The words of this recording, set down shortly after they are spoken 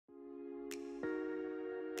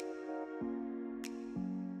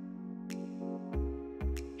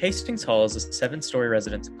Hastings Hall is a 7-story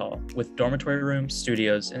residence hall with dormitory rooms,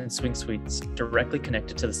 studios, and swing suites directly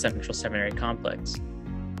connected to the Central Seminary complex.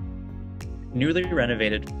 Newly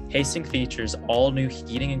renovated, Hastings features all new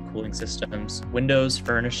heating and cooling systems, windows,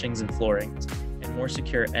 furnishings, and flooring, and more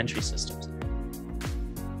secure entry systems.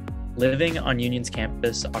 Living on Union's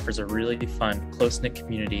campus offers a really fun, close-knit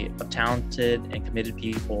community of talented and committed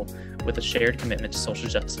people with a shared commitment to social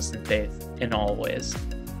justice and faith in all ways.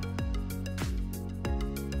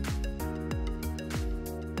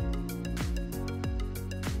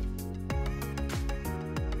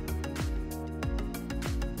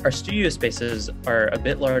 Our studio spaces are a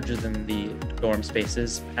bit larger than the dorm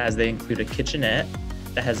spaces, as they include a kitchenette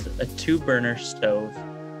that has a 2-burner stove,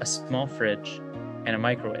 a small fridge, and a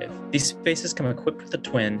microwave. These spaces come equipped with a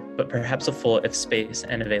twin, but perhaps a full if space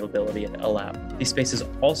and availability allow. These spaces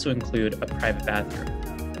also include a private bathroom.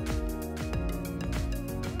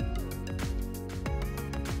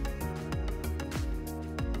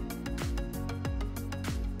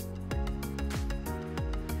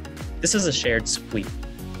 This is a shared suite.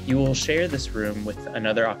 You will share this room with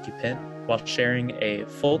another occupant while sharing a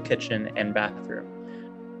full kitchen and bathroom.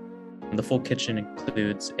 The full kitchen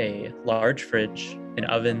includes a large fridge, an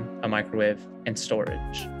oven, a microwave, and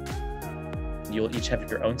storage. You'll each have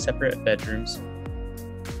your own separate bedrooms.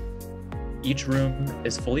 Each room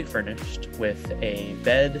is fully furnished with a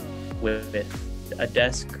bed, with a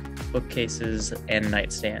desk, bookcases, and a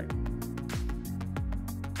nightstand.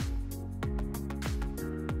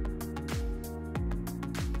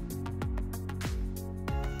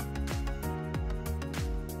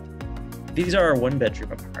 These are our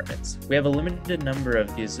 1-bedroom apartments. We have a limited number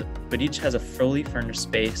of these, but each has a fully furnished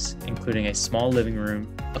space, including a small living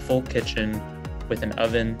room, a full kitchen with an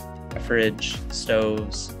oven, a fridge,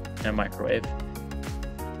 stoves, and a microwave,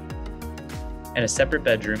 and a separate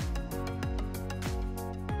bedroom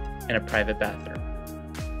and a private bathroom.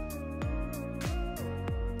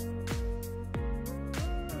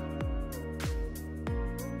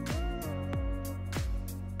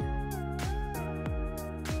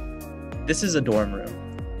 This is a dorm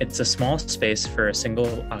room. It's a small space for a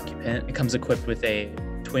single occupant. It comes equipped with a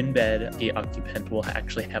twin bed. The occupant will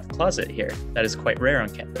actually have a closet here. That is quite rare on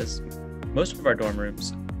campus. Most of our dorm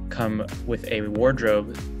rooms come with a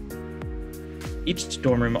wardrobe. Each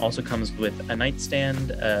dorm room also comes with a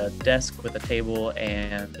nightstand, a desk with a table,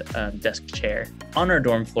 and a desk chair. On our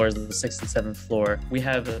dorm floors, the 6th and 7th floor, we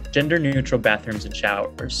have gender-neutral bathrooms and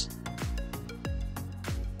showers.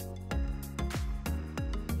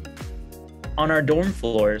 On our dorm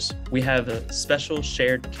floors, we have special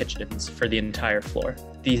shared kitchens for the entire floor.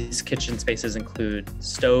 These kitchen spaces include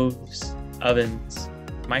stoves, ovens,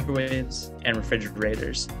 microwaves, and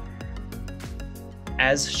refrigerators.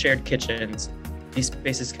 As shared kitchens, these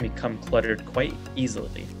spaces can become cluttered quite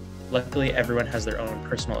easily. Luckily, everyone has their own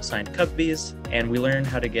personal assigned cubbies, and we learn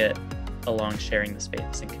how to get along sharing the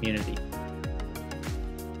space and community.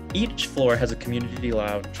 Each floor has a community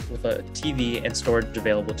lounge with a TV and storage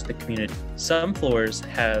available to the community. Some floors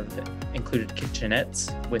have included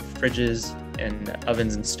kitchenettes with fridges and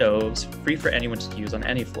ovens and stoves, free for anyone to use on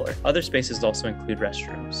any floor. Other spaces also include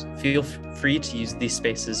restrooms. Feel free to use these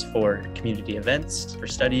spaces for community events, for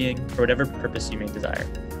studying, for whatever purpose you may desire.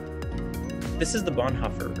 This is the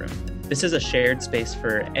Bonhoeffer room. This is a shared space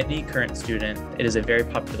for any current student. It is a very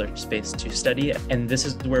popular space to study, and this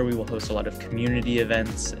is where we will host a lot of community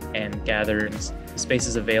events and gatherings. The space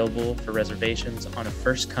is available for reservations on a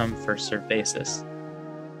first-come, first-served basis.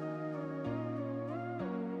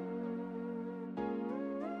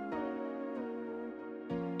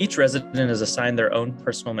 Each resident is assigned their own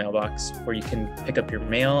personal mailbox where you can pick up your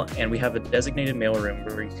mail, and we have a designated mailroom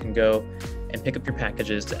where you can go and pick up your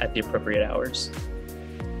packages at the appropriate hours.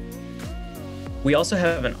 We also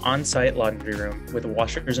have an on-site laundry room with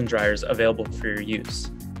washers and dryers available for your use.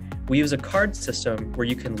 We use a card system where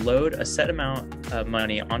you can load a set amount of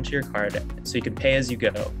money onto your card so you can pay as you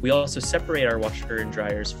go. We also separate our washer and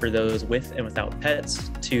dryers for those with and without pets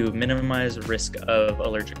to minimize risk of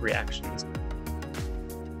allergic reactions.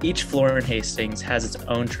 Each floor in Hastings has its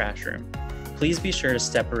own trash room. Please be sure to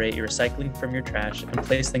separate your recycling from your trash and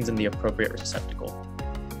place things in the appropriate receptacle.